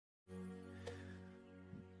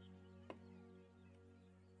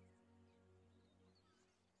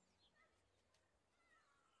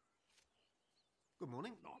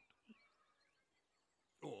morning. Not.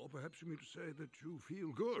 Or perhaps you mean to say that you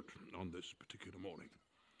feel good on this particular morning.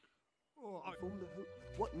 Or I...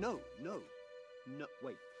 What? No.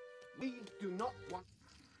 Wait. We do not want...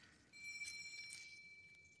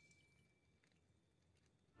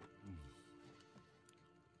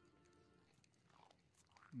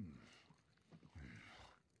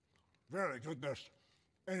 Very goodness.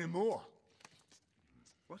 Any more?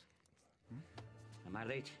 What? Am I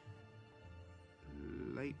late?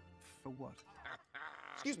 Late for what?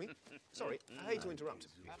 Excuse me. Sorry, I hate to interrupt.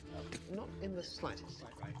 Not in the slightest.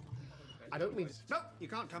 I don't mean... No, you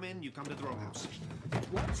can't come in. You come to the wrong house.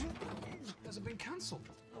 What? Has it been cancelled?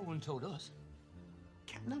 No one told us.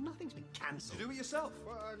 No, nothing's been cancelled. Do it yourself.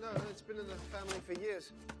 Well, no, it's been in the family for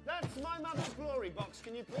years. That's my mother's glory box.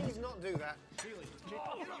 Can you please not do that? Really?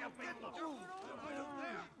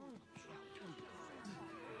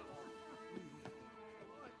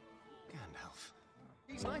 Gandalf.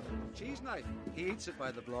 Cheese knife. He eats it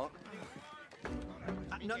by the block.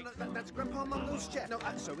 No, that's Grandpa Mungo's jet. No,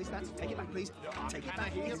 so is that. Take it back, please. Take it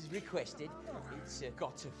back. As requested, it's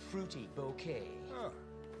got a fruity bouquet. Ah,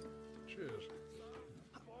 cheers.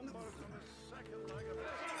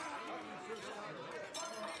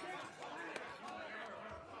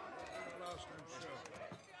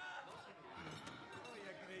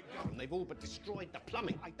 They've all but destroyed the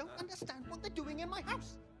plumbing. I don't understand what they're doing in my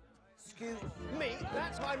house. Excuse me,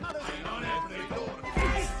 that's my mother's...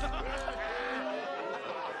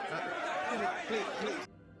 Please.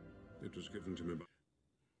 It was given to me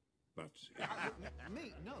by...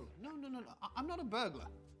 Me? No. I'm not a burglar.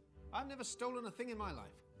 I've never stolen a thing in my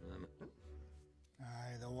life.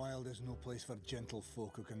 Aye, the wild is no place for gentle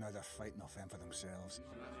folk who can neither fight nor fend for themselves.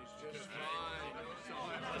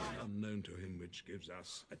 Unknown to him, which gives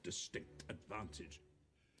us a distinct advantage.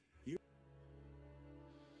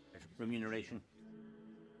 Remuneration.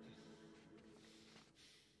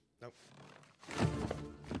 No.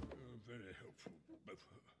 Very helpful, both.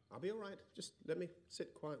 I'll be all right. Just let me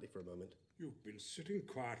sit quietly for a moment. You've been sitting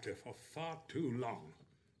quietly for far too long.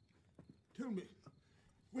 Tell me,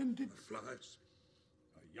 when did Flies,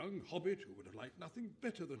 a young hobbit who would have liked nothing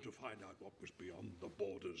better than to find out what was beyond the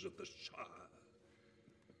borders of the Shire,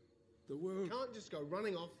 the world... Can't just go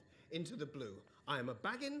running off into the blue. I am a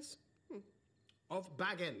Baggins of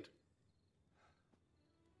Bag End.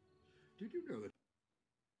 Did you know that?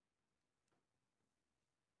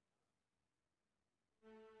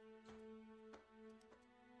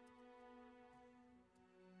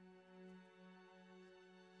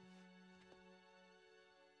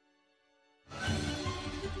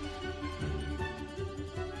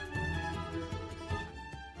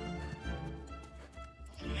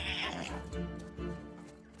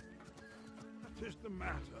 What is the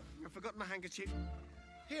matter? I've forgotten my handkerchief.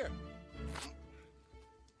 Here.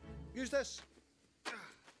 Use this.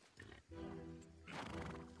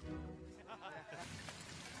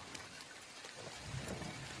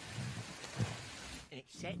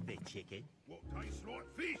 Accept the chicken. What tastes like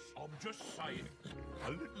fish? I'm just saying, a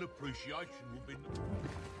little appreciation will be...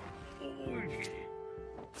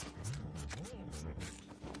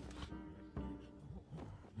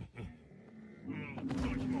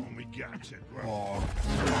 Me gets it. Well...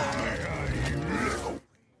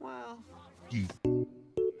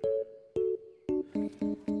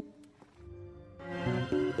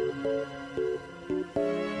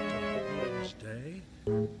 Stay,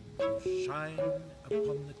 shine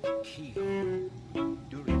upon the keyhole.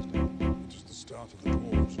 During Day, which is the start of the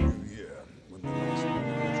Dwarves' New Year, when the last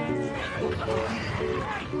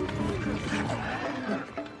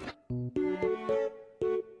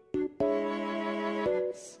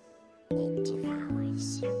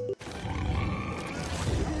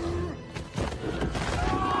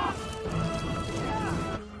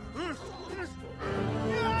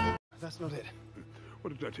That's not it.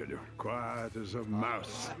 What did I tell you? Quiet as a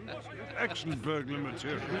mouse. Excellent burglar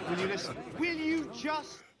material. Will you listen? Will you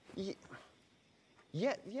just...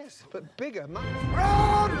 yes, but bigger,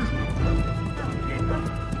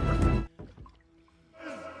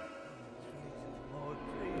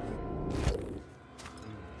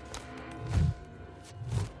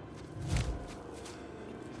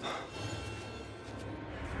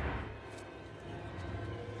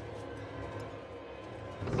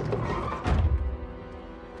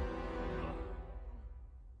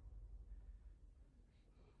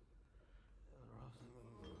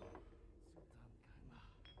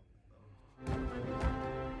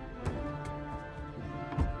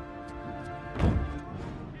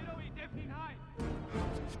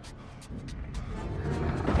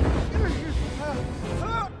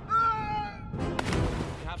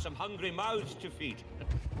 hungry mouths to feed.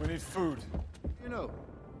 We need food. You know,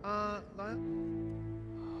 Liar?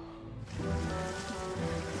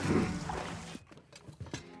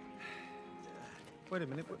 Wait a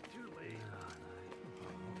minute. What?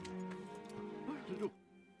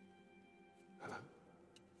 Hello?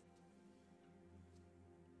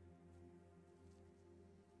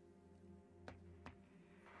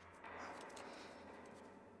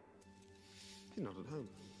 He's not at home.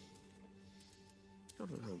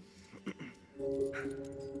 Not at home.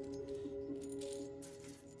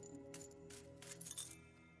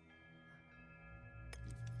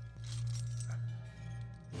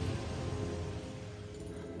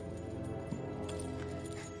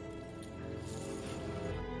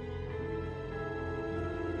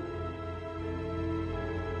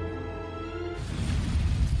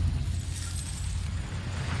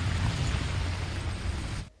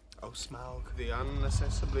 Oh, Smaug, the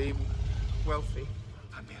unaccessibly wealthy.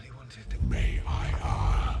 I merely wanted to... May I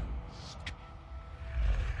ask?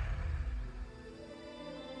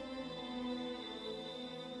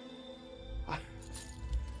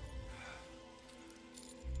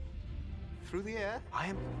 Through the air, I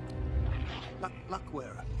am luck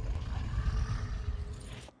wearer.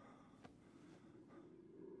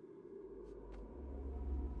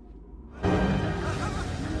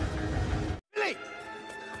 Billy!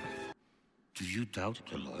 Do you doubt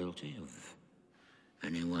the loyalty of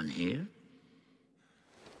anyone here?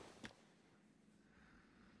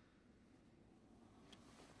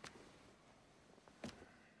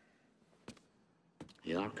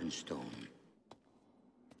 The Arkenstone.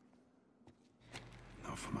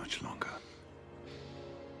 Not for much longer.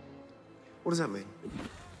 What does that mean?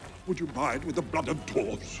 Would you mind with the blood of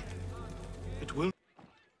dwarves? It will.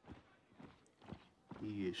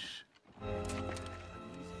 Yes.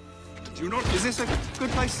 Did you not... Is this a good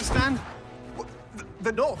place to stand?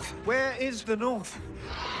 The north. Where is the north?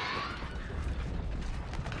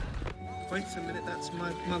 Wait a minute, that's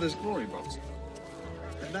my mother's glory box.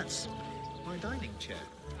 And that's my dining chair.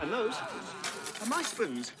 And those are my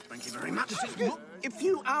spoons. Thank you very much. If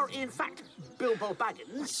you are in fact Bilbo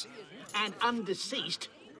Baggins and undeceased,